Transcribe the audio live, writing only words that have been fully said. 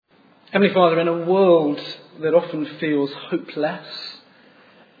Heavenly Father, in a world that often feels hopeless,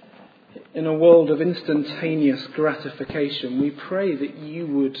 in a world of instantaneous gratification, we pray that you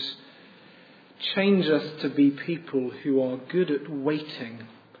would change us to be people who are good at waiting,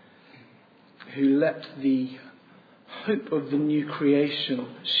 who let the hope of the new creation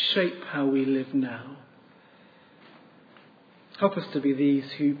shape how we live now. Help us to be these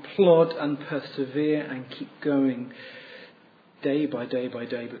who plod and persevere and keep going day by day by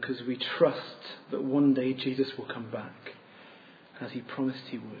day, because we trust that one day Jesus will come back as he promised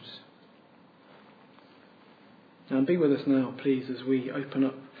he would. And be with us now, please, as we open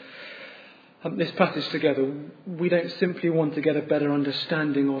up this passage together. We don't simply want to get a better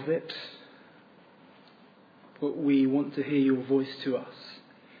understanding of it, but we want to hear your voice to us.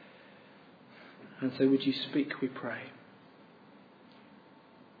 And so would you speak, we pray.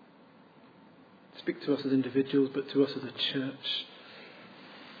 Speak to us as individuals, but to us as a church,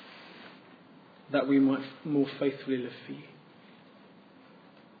 that we might more faithfully live for you.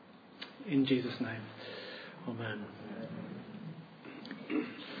 In Jesus' name, amen.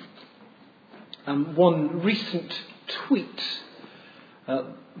 One recent tweet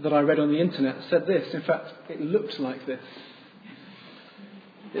that I read on the internet said this. In fact, it looked like this.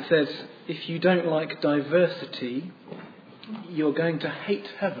 It says, if you don't like diversity, you're going to hate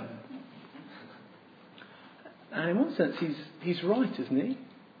heaven. And in one sense, he's right, isn't he?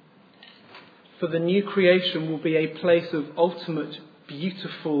 For the new creation will be a place of ultimate,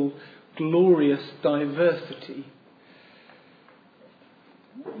 beautiful, glorious diversity.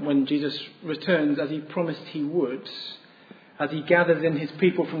 When Jesus returns, as he promised he would, as he gathers in his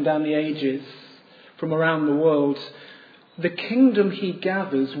people from down the ages, from around the world, the kingdom he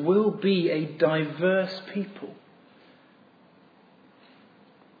gathers will be a diverse people.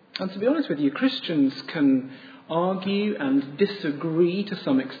 And to be honest with you, Christians can argue and disagree to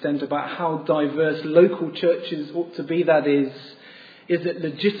some extent about how diverse local churches ought to be. That is it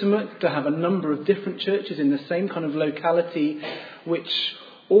legitimate to have a number of different churches in the same kind of locality which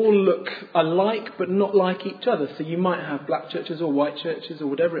all look alike but not like each other? So you might have black churches or white churches or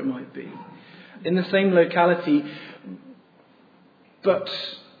whatever it might be in the same locality, but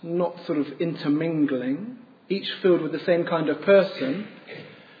not sort of intermingling, each filled with the same kind of person.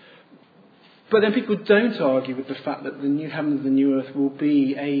 But then people don't argue with the fact that the new heavens and the new earth will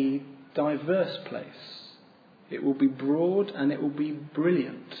be a diverse place. It will be broad and it will be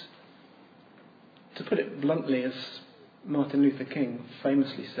brilliant. To put it bluntly, as Martin Luther King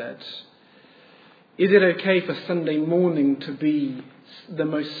famously said, is it okay for Sunday morning to be the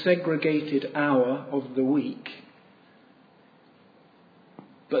most segregated hour of the week,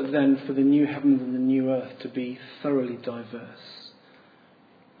 but then for the new heavens and the new earth to be thoroughly diverse?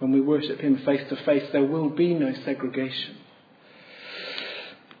 When we worship him face to face, there will be no segregation.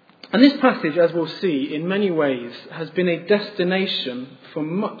 And this passage, as we'll see, in many ways has been a destination for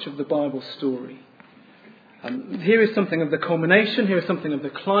much of the Bible story. Here is something of the culmination, here is something of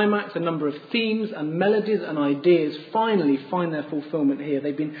the climax. A number of themes and melodies and ideas finally find their fulfillment here.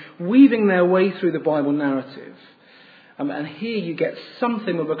 They've been weaving their way through the Bible narrative. And here you get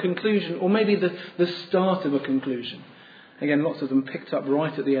something of a conclusion, or maybe the start of a conclusion. Again, lots of them picked up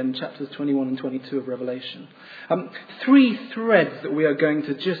right at the end, chapters 21 and 22 of Revelation. Three threads that we are going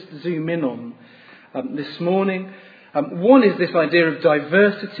to just zoom in on this morning. One is this idea of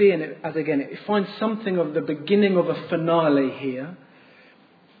diversity, and it finds something of the beginning of a finale here.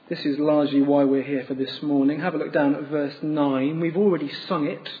 This is largely why we're here for this morning. Have a look down at verse 9. We've already sung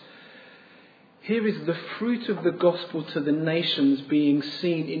it. Here is the fruit of the gospel to the nations being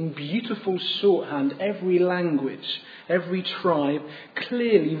seen in beautiful shorthand, every language, every tribe,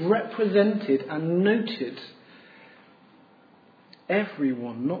 clearly represented and noted.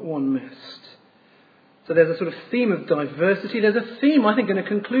 Everyone, not one missed. So there's a sort of theme of diversity. There's a theme, I think, in a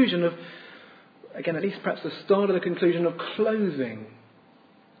conclusion of, again, at least perhaps the start of the conclusion, of clothing.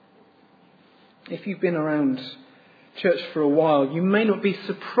 If you've been around church for a while, you may not be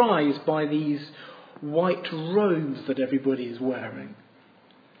surprised by these white robes that everybody is wearing.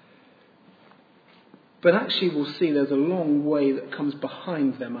 But actually we'll see there's a long way that comes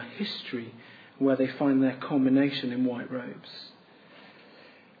behind them, a history where they find their culmination in white robes.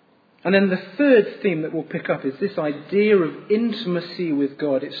 And then the third theme that we'll pick up is this idea of intimacy with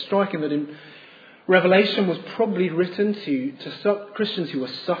God. It's striking that in Revelation was probably written to Christians who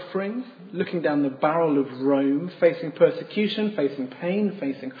were suffering, looking down the barrel of Rome, facing persecution, facing pain,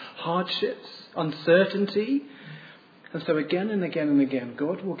 facing hardships, uncertainty. And so again and again and again,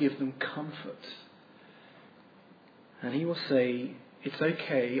 God will give them comfort. And he will say, it's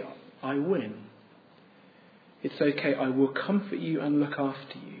okay, I win. It's okay, I will comfort you and look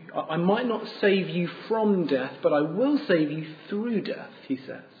after you. I might not save you from death, but I will save you through death, he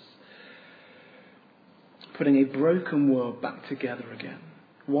says. Putting a broken world back together again,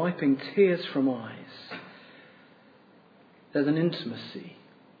 wiping tears from eyes. There's an intimacy,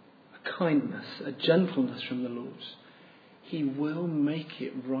 a kindness, a gentleness from the Lord. He will make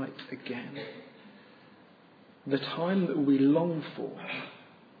it right again. The time that we long for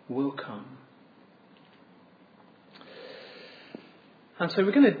will come. And so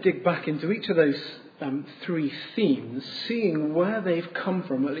we're going to dig back into each of those three themes, seeing where they've come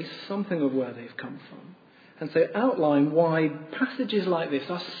from, at least something of where they've come from. And so outline why passages like this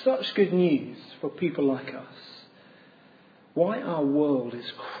are such good news for people like us. Why our world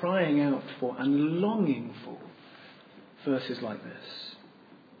is crying out for and longing for verses like this.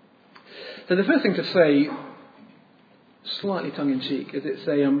 So the first thing to say, slightly tongue-in-cheek, is it's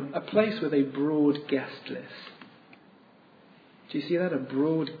a place with a broad guest list. Do you see that? A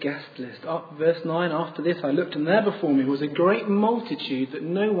broad guest list. Verse 9, after this I looked, and there before me was a great multitude that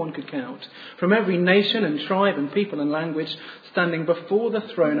no one could count, from every nation and tribe and people and language, standing before the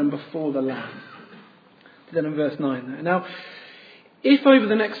throne and before the Lamb. Then in verse 9 there. Now, if over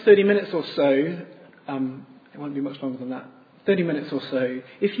the next 30 minutes or so, it won't be much longer than that, 30 minutes or so,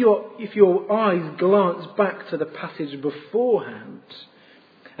 if your eyes glance back to the passage beforehand,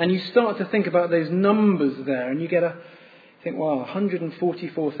 and you start to think about those numbers there, and you think, wow,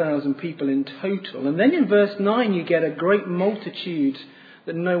 144,000 people in total. And then in verse 9 you get a great multitude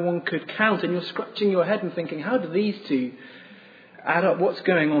that no one could count. And you're scratching your head and thinking, how do these two add up? What's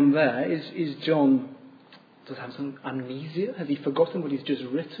going on there? Is John, does he have some amnesia? Has he forgotten what he's just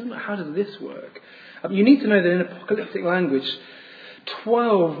written? How does this work? You need to know that in apocalyptic language,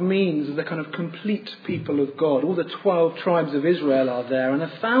 12 means the kind of complete people of God. All the 12 tribes of Israel are there. And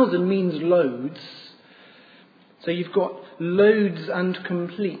 1,000 means loads. So you've got loads and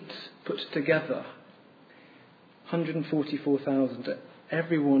complete put together. 144,000.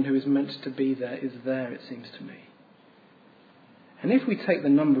 Everyone who is meant to be there is there, it seems to me. And if we take the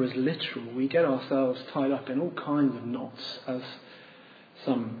number as literal, we get ourselves tied up in all kinds of knots, as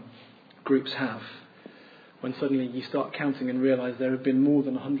some groups have, when suddenly you start counting and realise there have been more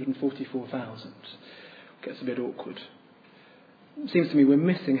than 144,000. It gets a bit awkward. It seems to me we're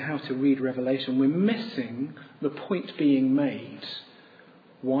missing how to read Revelation. We're missing the point being made,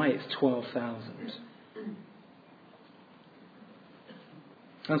 why it's 12,000.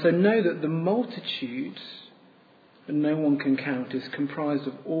 And so know that the multitude that no one can count is comprised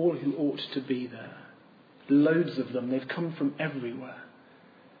of all who ought to be there. Loads of them. They've come from everywhere.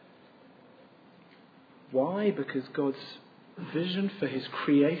 Why? Because God's vision for his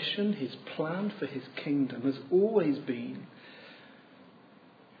creation, his plan for his kingdom has always been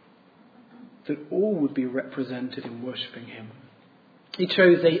that all would be represented in worshipping him. He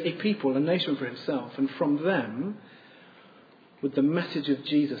chose a people, a nation for himself, and from them would the message of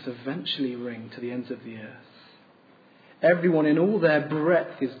Jesus eventually ring to the ends of the earth. Everyone in all their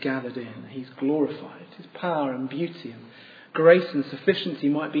breadth is gathered in. He's glorified. His power and beauty and grace and sufficiency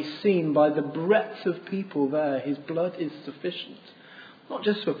might be seen by the breadth of people there. His blood is sufficient. Not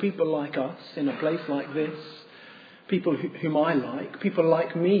just for people like us in a place like this, people whom I like, people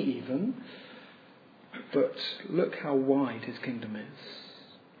like me even, but look how wide his kingdom is.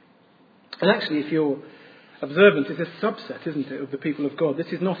 And actually, if you're observant, it's a subset, isn't it, of the people of God.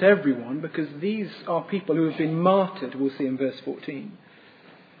 This is not everyone, because these are people who have been martyred, we'll see in verse 14.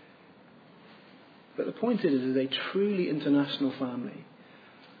 But the point is, it is a truly international family.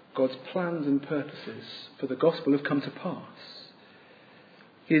 God's plans and purposes for the gospel have come to pass.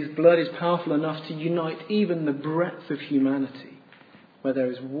 His blood is powerful enough to unite even the breadth of humanity. Where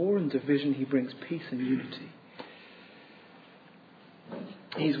there is war and division, he brings peace and unity.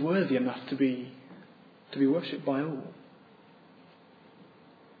 He's worthy enough to be worshipped by all.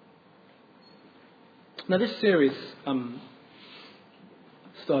 Now this series,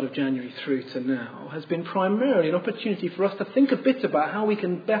 start of January through to now, has been primarily an opportunity for us to think a bit about how we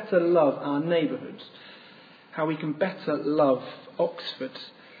can better love our neighbourhoods, how we can better love Oxford.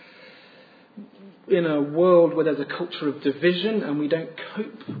 In a world where there's a culture of division and we don't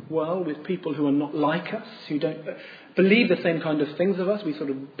cope well with people who are not like us, who don't believe the same kind of things of us, we sort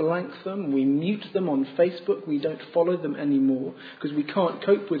of blank them, we mute them on Facebook, we don't follow them anymore because we can't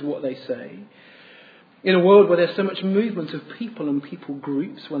cope with what they say. In a world where there's so much movement of people and people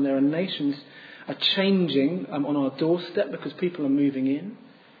groups, when there are nations are changing on our doorstep because people are moving in,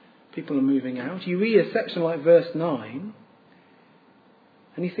 people are moving out. You read a section like verse 9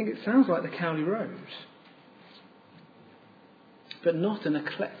 and you think it sounds like the Cowley Road, but not an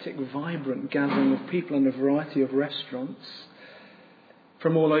eclectic, vibrant gathering of people in a variety of restaurants.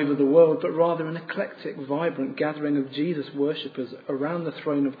 from all over the world, but rather an eclectic, vibrant gathering of Jesus worshippers around the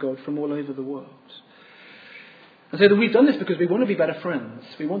throne of God from all over the world. And so that we've done this because we want to be better friends.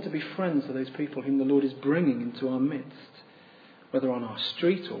 We want to be friends of those people whom the Lord is bringing into our midst, whether on our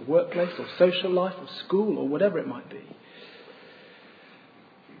street or workplace or social life or school or whatever it might be.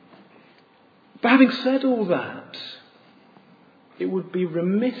 But having said all that, it would be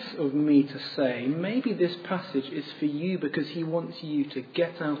remiss of me to say maybe this passage is for you because he wants you to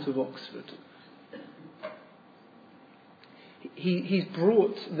get out of Oxford. He's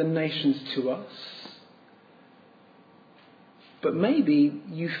brought the nations to us, but maybe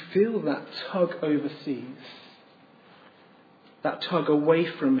you feel that tug overseas, that tug away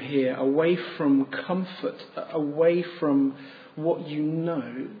from here, away from comfort, away from what you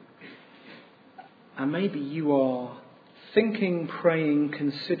know, and maybe you are thinking, praying,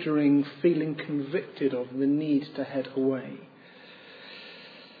 considering, feeling convicted of the need to head away.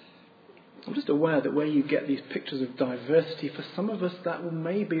 I'm just aware that where you get these pictures of diversity, for some of us that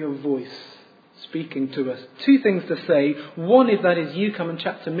may be a voice speaking to us. Two things to say. One, if that is you, come and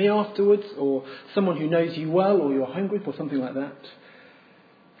chat to me afterwards, or someone who knows you well, or your home group, or something like that.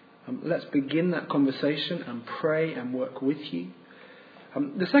 Let's begin that conversation and pray and work with you.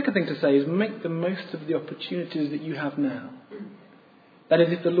 The second thing to say is make the most of the opportunities that you have now. That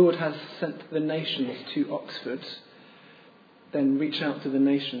is, if the Lord has sent the nations to Oxford, then reach out to the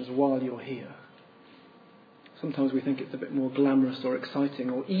nations while you're here. Sometimes we think it's a bit more glamorous or exciting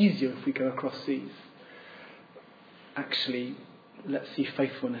or easier if we go across seas. Actually, let's see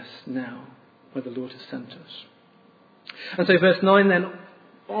faithfulness now where the Lord has sent us. And so verse 9 then,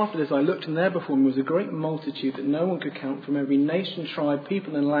 after this I looked, and there before me was a great multitude that no one could count, from every nation, tribe,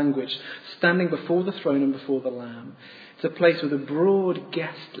 people and language, standing before the throne and before the Lamb. It's a place with a broad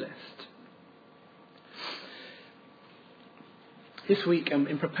guest list. This week,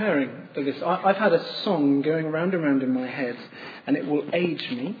 in preparing for this, I've had a song going round and round in my head, and it will age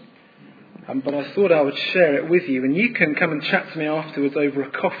me, but I thought I would share it with you, and you can come and chat to me afterwards over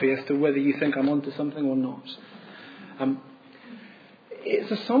a coffee as to whether you think I'm onto something or not.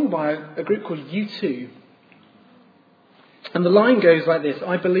 It's a song by a group called U2. And the line goes like this: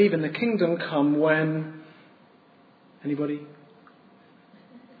 I believe in the kingdom come when... Anybody?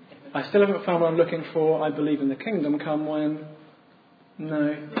 I still haven't found what I'm looking for. I believe in the kingdom come when...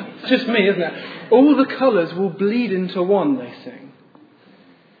 No. It's just me, isn't it? All the colours will bleed into one, they sing.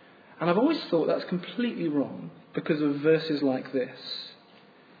 And I've always thought that's completely wrong because of verses like this.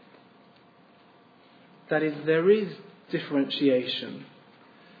 That is, there is differentiation.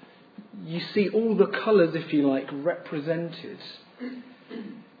 You see all the colours, if you like, represented.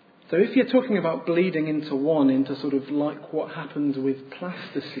 So if you're talking about bleeding into one, into sort of like what happens with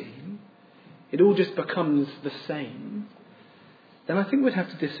plasticine, it all just becomes the same, then I think we'd have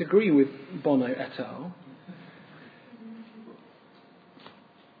to disagree with Bono et al.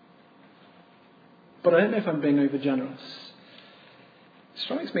 But I don't know if I'm being overgenerous. It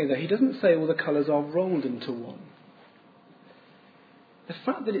strikes me that he doesn't say all the colours are rolled into one. The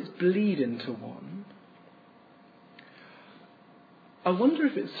fact that it's bleed into one, I wonder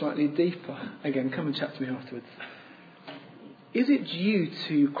if it's slightly deeper. Again, come and chat to me afterwards. Is it due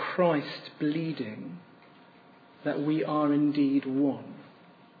to Christ bleeding that we are indeed one?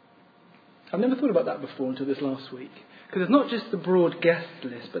 I've never thought about that before until this last week. Because it's not just the broad guest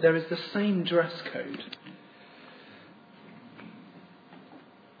list, but there is the same dress code.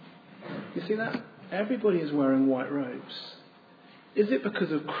 You see that? Everybody is wearing white robes. Is it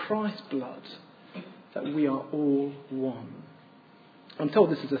because of Christ's blood that we are all one? I'm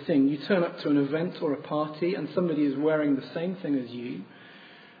told this is a thing. You turn up to an event or a party and somebody is wearing the same thing as you,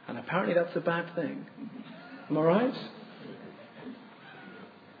 and apparently that's a bad thing. Am I right?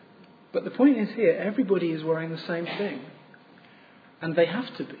 But the point is here, everybody is wearing the same thing. And they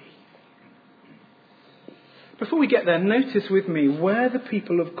have to be. Before we get there, notice with me where the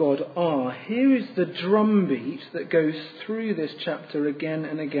people of God are. Here is the drumbeat that goes through this chapter again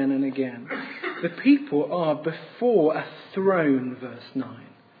and again and again. The people are before a throne, verse 9.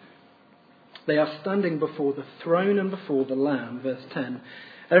 They are standing before the throne and before the Lamb, verse 10.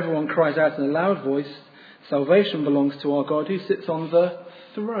 Everyone cries out in a loud voice, salvation belongs to our God who sits on the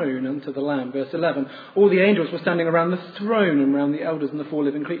throne and to the Lamb, verse 11. All the angels were standing around the throne and around the elders and the four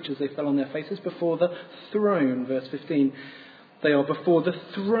living creatures. They fell on their faces before the throne, verse 15. They are before the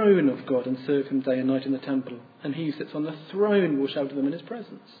throne of God and serve him day and night in the temple. And he who sits on the throne will shelter them in his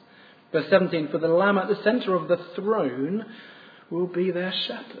presence. Verse 17, for the Lamb at the centre of the throne will be their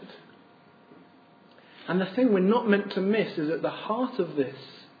shepherd. And the thing we're not meant to miss is at the heart of this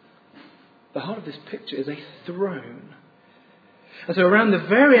picture is a throne. And so around the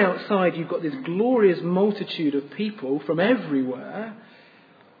very outside, you've got this glorious multitude of people from everywhere,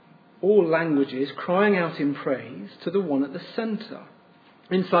 all languages, crying out in praise to the one at the centre.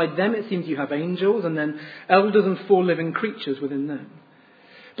 Inside them, it seems you have angels and then elders and 4 living creatures within them.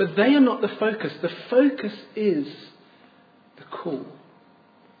 But they are not the focus. The focus is the call.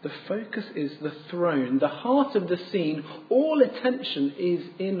 The focus is the throne. The heart of the scene, all attention is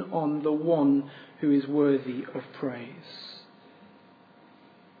in on the one who is worthy of praise.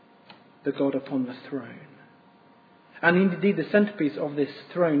 The God upon the throne. And indeed the centrepiece of this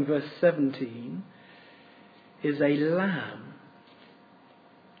throne, verse 17, is a lamb.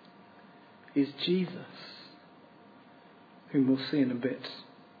 Is Jesus, whom we'll see in a bit,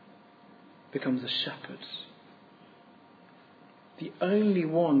 becomes a shepherd. The only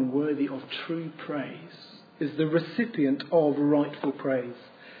one worthy of true praise is the recipient of rightful praise.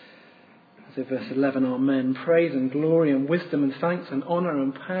 So verse 11, Amen. Praise and glory and wisdom and thanks and honour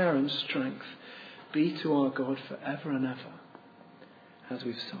and power and strength be to our God forever and ever, as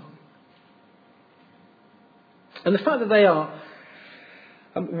we've sung. And the fact that they are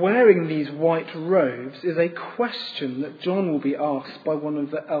wearing these white robes is a question that John will be asked by one of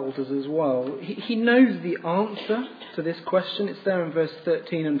the elders as well. He knows the answer to this question. It's there in verse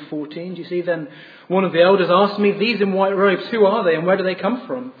 13 and 14. Do you see? Then one of the elders asked me, these in white robes, who are they and where do they come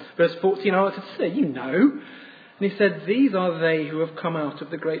from? Verse 14, I answered, "Sir, you know." And he said, "These are they who have come out of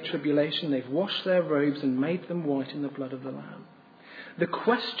the great tribulation. They've washed their robes and made them white in the blood of the Lamb." The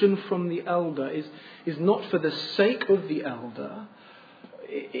question from the elder is not for the sake of the elder.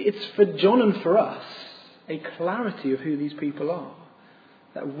 It's for John and for us, a clarity of who these people are,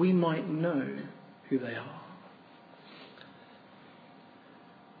 that we might know who they are.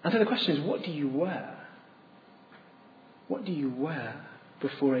 And so the question is, what do you wear? What do you wear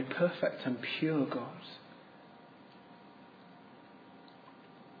before a perfect and pure God?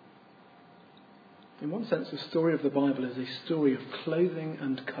 In one sense, the story of the Bible is a story of clothing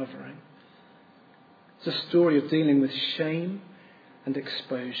and covering. It's a story of dealing with shame and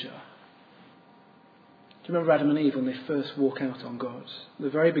exposure. Do you remember Adam and Eve when they first walk out on God? At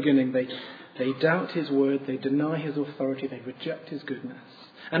the very beginning, they doubt his word, they deny his authority, they reject his goodness.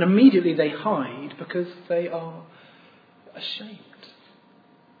 And immediately they hide because they are ashamed.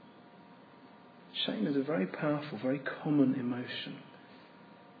 Shame is a very powerful, very common emotion.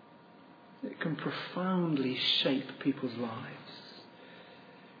 It can profoundly shape people's lives.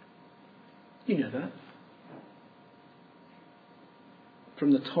 You know that.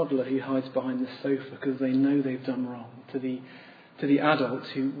 From the toddler who hides behind the sofa because they know they've done wrong, to the adult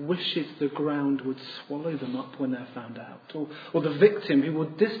who wishes the ground would swallow them up when they're found out, or the victim who will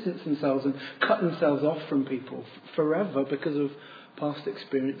distance themselves and cut themselves off from people forever because of past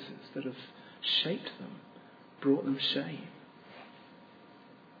experiences that have shaped them, brought them shame.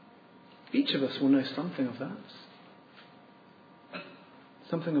 Each of us will know something of that.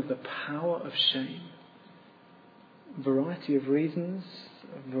 Something of the power of shame. A variety of reasons,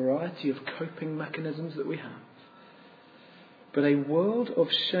 a variety of coping mechanisms that we have. But a world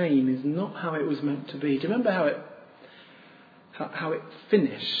of shame is not how it was meant to be. Do you remember how it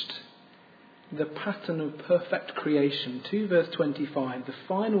finished? The pattern of perfect creation. 2 verse 25, the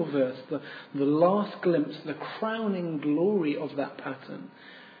final verse, the last glimpse, the crowning glory of that pattern.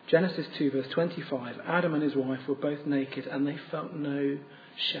 Genesis 2 verse 25, Adam and his wife were both naked and they felt no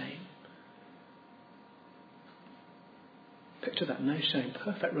shame. Picture that, no shame.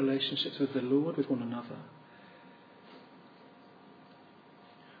 Perfect relationships with the Lord, with one another.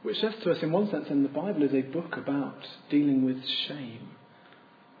 Which says to us, in one sense, in the Bible is a book about dealing with shame.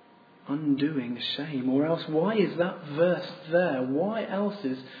 Undoing shame. Or else, why is that verse there? Why else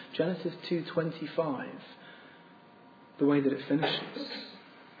is Genesis 2:25 the way that it finishes?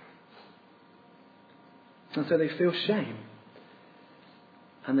 And so they feel shame.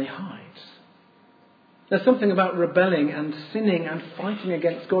 And they hide. There's something about rebelling and sinning and fighting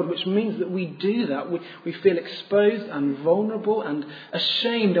against God which means that we do that. We feel exposed and vulnerable and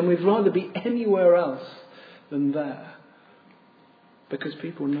ashamed, and we'd rather be anywhere else than there. Because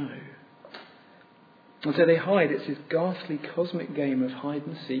people know. And so they hide. It's this ghastly cosmic game of hide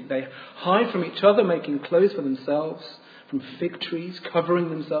and seek. They hide from each other, making clothes for themselves, from fig trees, covering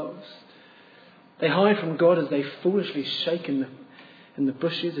themselves. They hide from God as they foolishly shake in the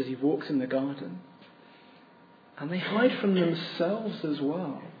bushes as he walks in the garden. And they hide from themselves as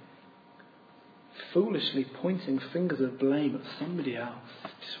well, foolishly pointing fingers of blame at somebody else.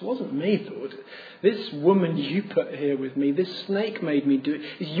 This wasn't me, Lord. This woman you put here with me, this snake made me do it.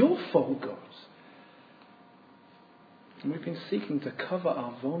 It's your fault, God. And we've been seeking to cover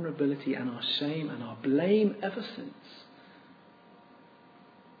our vulnerability and our shame and our blame ever since.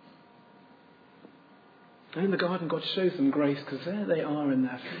 And in the garden, God shows them grace because there they are in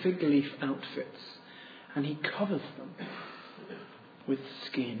their fig leaf outfits. And he covers them with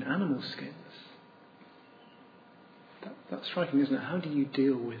skin, animal skins. That's striking, isn't it? How do you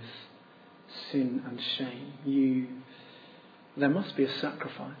deal with sin and shame? There must be a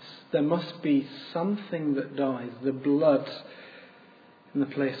sacrifice. There must be something that dies, the blood in the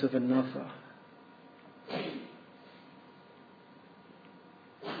place of another.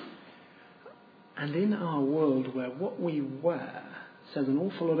 And in our world where what we wear says an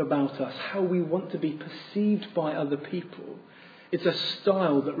awful lot about us, how we want to be perceived by other people, it's a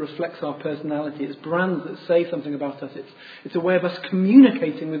style that reflects our personality. It's brands that say something about us. It's a way of us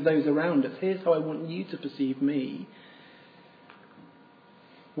communicating with those around us. Here's how I want you to perceive me.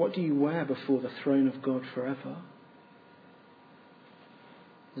 What do you wear before the throne of God forever?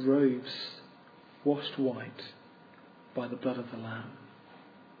 Robes washed white by the blood of the Lamb.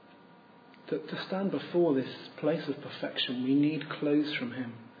 To stand before this place of perfection, we need clothes from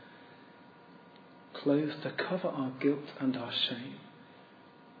him. Clothes to cover our guilt and our shame.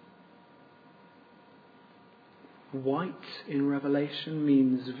 White in Revelation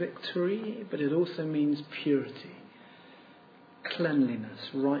means victory, but it also means purity, cleanliness,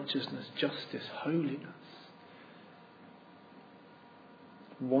 righteousness, justice, holiness.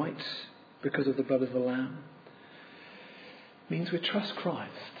 White, because of the blood of the Lamb, means we trust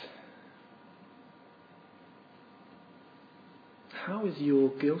Christ. How is your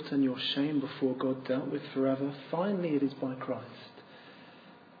guilt and your shame before God dealt with forever? Finally, it is by Christ.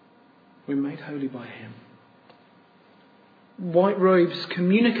 We're made holy by him. White robes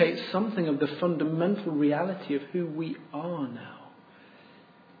communicate something of the fundamental reality of who we are now.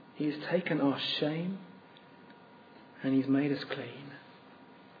 He has taken our shame and he's made us clean.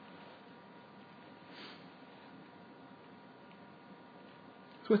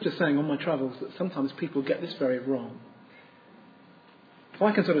 It's worth just saying on my travels that sometimes people get this very wrong. If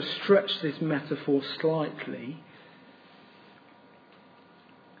I can sort of stretch this metaphor slightly,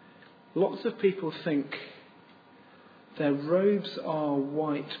 lots of people think their robes are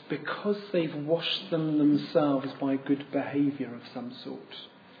white because they've washed them themselves by good behaviour of some sort.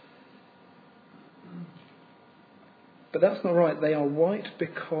 But that's not right. They are white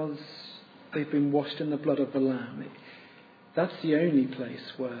because they've been washed in the blood of the Lamb. That's the only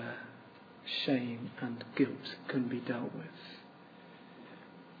place where shame and guilt can be dealt with.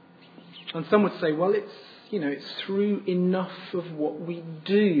 And some would say, well, it's through enough of what we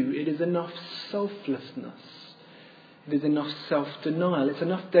do. It is enough selflessness. It is enough self-denial. It's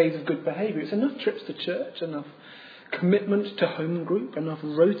enough days of good behaviour. It's enough trips to church, enough commitment to home group, enough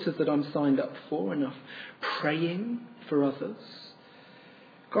rotas that I'm signed up for, enough praying for others.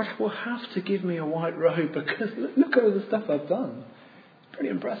 God will have to give me a white robe because look at all the stuff I've done. It's pretty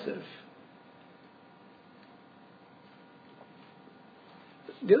impressive.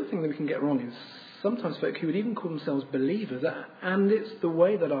 The other thing that we can get wrong is sometimes folk who would even call themselves believers, and it's the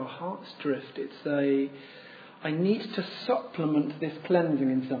way that our hearts drift. I need to supplement this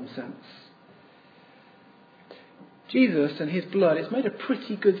cleansing in some sense. Jesus and his blood, it's made a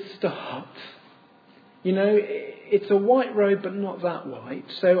pretty good start. It's a white robe, but not that white.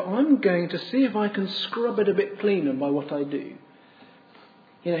 So I'm going to see if I can scrub it a bit cleaner by what I do.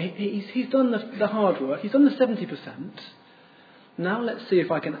 He's done the hard work. He's done the 70%. Now let's see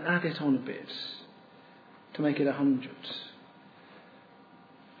if I can add it on a bit to make it 100.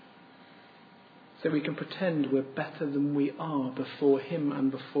 So we can pretend we're better than we are before him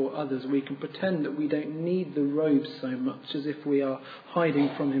and before others. We can pretend that we don't need the robe so much as if we are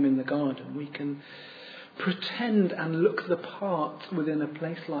hiding from him in the garden. We can pretend and look the part within a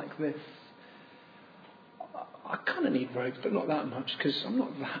place like this. I kind of need robes, but not that much because I'm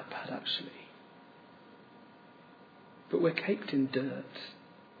not that bad actually. But we're caked in dirt.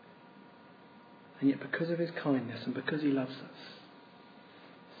 And yet because of his kindness and because he loves us,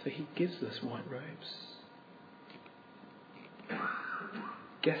 so he gives us white robes.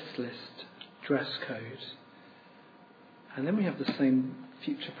 Guest list, dress code. And then we have the same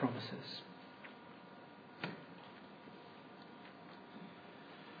future promises.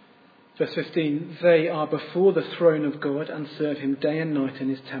 Verse 15, they are before the throne of God and serve him day and night in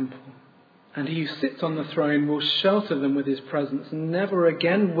his temple. And he who sits on the throne will shelter them with his presence. Never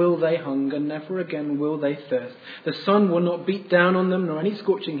again will they hunger, never again will they thirst. The sun will not beat down on them, nor any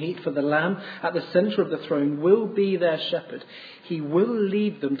scorching heat, for the Lamb at the centre of the throne will be their shepherd. He will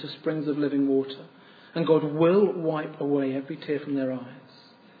lead them to springs of living water, and God will wipe away every tear from their eyes.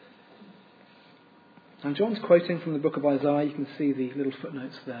 And John's quoting from the book of Isaiah. You can see the little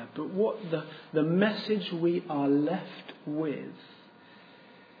footnotes there. But what the message we are left with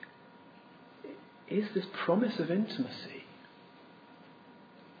is this promise of intimacy.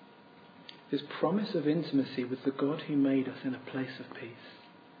 This promise of intimacy with the God who made us in a place of peace.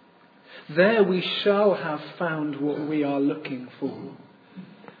 There we shall have found what we are looking for.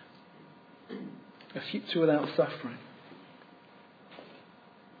 A future without suffering.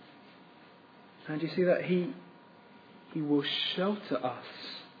 And you see that He will shelter us,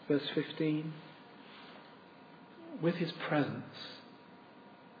 verse 15, with His presence.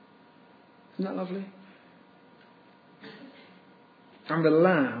 Isn't that lovely? And the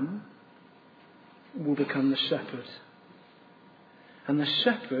Lamb will become the shepherd. And the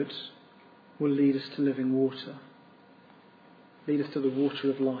shepherd will lead us to living water. Lead us to the water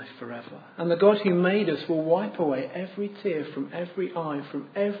of life forever. And the God who made us will wipe away every tear from every eye, from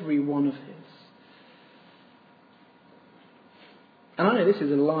every one of His. And I know this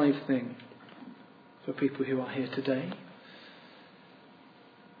is a live thing for people who are here today.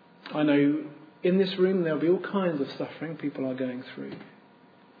 I know in this room there will be all kinds of suffering people are going through.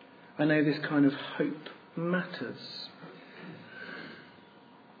 I know this kind of hope matters.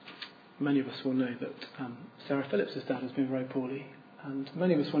 Many of us will know that Sarah Phillips' dad has been very poorly, and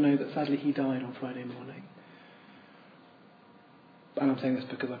many of us will know that sadly he died on Friday morning. And I'm saying this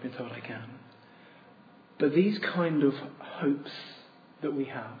because I've been told I can. But these kind of hopes that we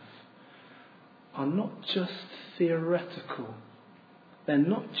have are not just theoretical. They're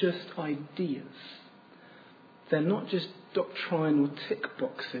not just ideas. They're not just doctrinal tick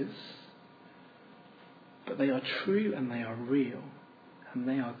boxes. But they are true and they are real. And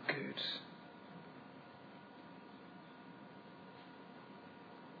they are good.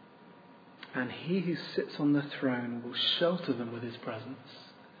 And He who sits on the throne will shelter them with His presence.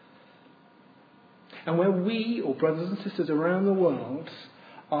 And where we, or brothers and sisters around the world,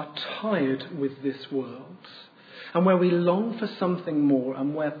 are tired with this world, and where we long for something more,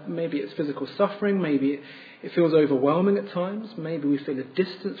 and where maybe it's physical suffering, maybe it feels overwhelming at times, maybe we feel a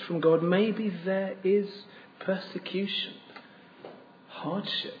distance from God, maybe there is persecution,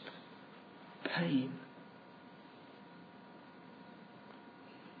 hardship, pain.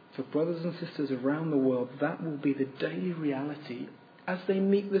 For brothers and sisters around the world, that will be the daily reality as they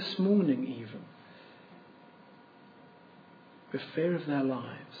meet this morning even. The fear of their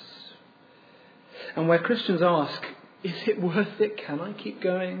lives. And where Christians ask, is it worth it? Can I keep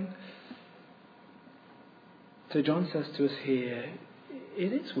going? So John says to us here,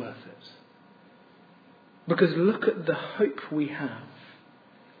 it is worth it. Because look at the hope we have.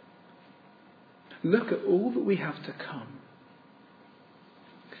 Look at all that we have to come.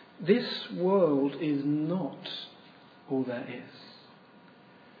 This world is not all there is.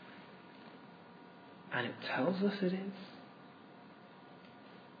 And it tells us it is.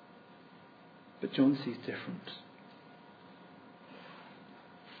 But John sees different.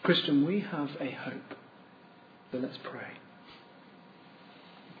 Christian, we have a hope. So let's pray.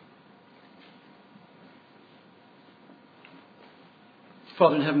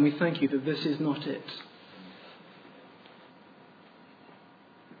 Father in heaven, we thank You that this is not it.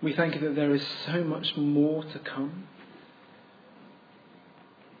 We thank You that there is so much more to come.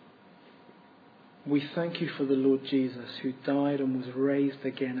 We thank You for the Lord Jesus who died and was raised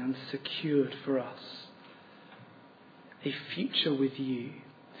again and secured for us a future with You.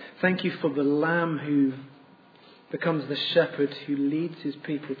 Thank You for the Lamb who becomes the shepherd who leads His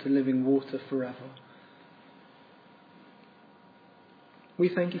people to living water forever. We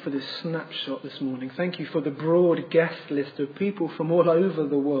thank You for this snapshot this morning. Thank You for the broad guest list of people from all over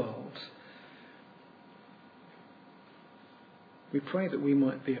the world. We pray that we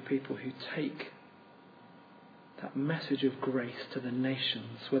might be a people who take that message of grace to the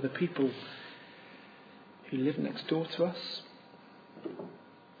nations, whether people who live next door to us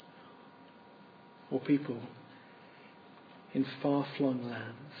or people in far-flung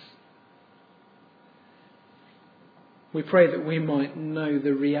lands. We pray that we might know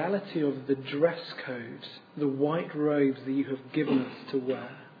the reality of the dress code, the white robes that You have given us to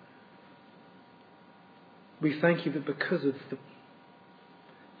wear. We thank You that because of the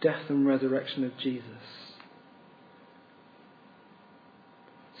death and resurrection of Jesus,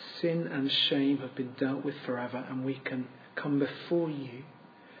 sin and shame have been dealt with forever, and we can come before You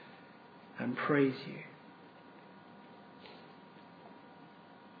and praise You.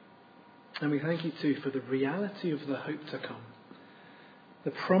 And we thank You too for the reality of the hope to come,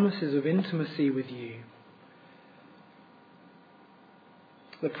 the promises of intimacy with You,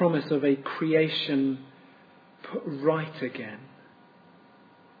 the promise of a creation put right again,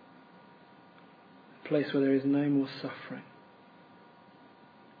 a place where there is no more suffering.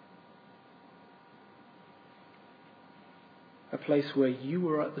 A place where You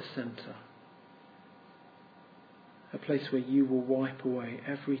were at the centre a place where you will wipe away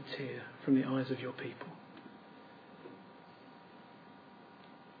every tear from the eyes of your people.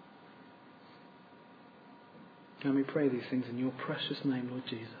 And we pray these things in your precious name, Lord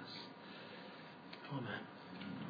Jesus. Amen.